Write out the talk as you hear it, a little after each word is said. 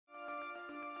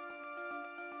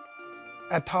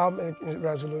Atomic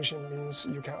resolution means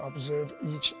you can observe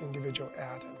each individual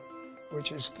atom,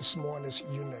 which is the smallest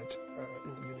unit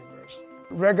in the universe.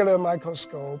 Regular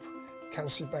microscope can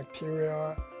see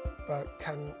bacteria, but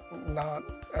can not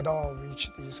at all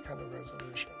reach these kind of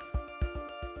resolution.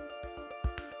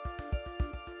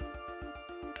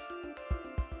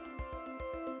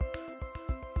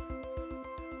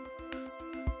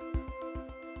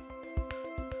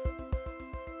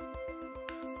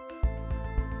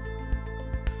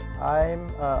 I'm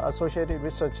an Associated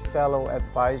Research Fellow at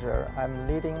Pfizer. I'm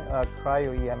leading a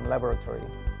cryoem laboratory.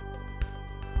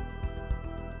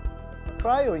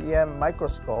 Cryoem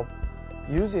microscope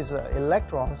uses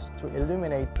electrons to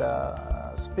illuminate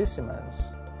the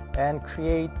specimens and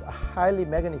create highly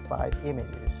magnified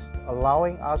images,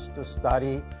 allowing us to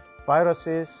study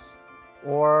viruses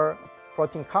or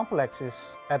protein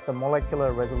complexes at the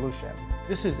molecular resolution.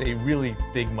 This is a really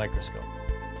big microscope.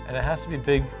 And it has to be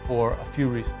big for a few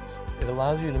reasons. It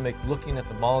allows you to make looking at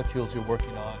the molecules you're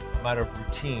working on a matter of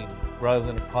routine rather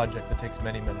than a project that takes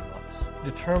many, many months.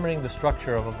 Determining the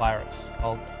structure of a virus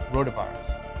called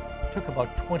rotavirus took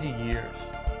about 20 years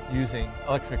using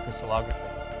electron crystallography.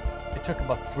 It took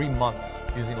about 3 months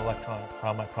using electron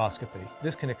microscopy.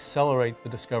 This can accelerate the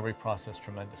discovery process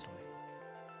tremendously.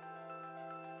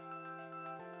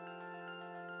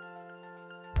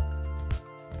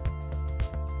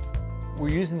 We're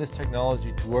using this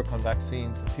technology to work on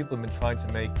vaccines that people have been trying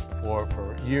to make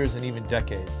for years and even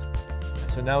decades. And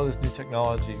so now with this new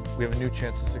technology, we have a new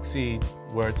chance to succeed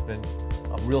where it's been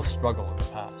a real struggle in the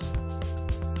past.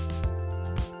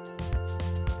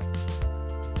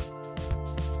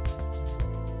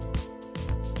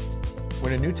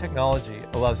 When a new technology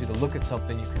allows you to look at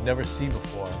something you could never see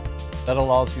before, that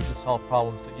allows you to solve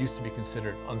problems that used to be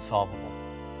considered unsolvable.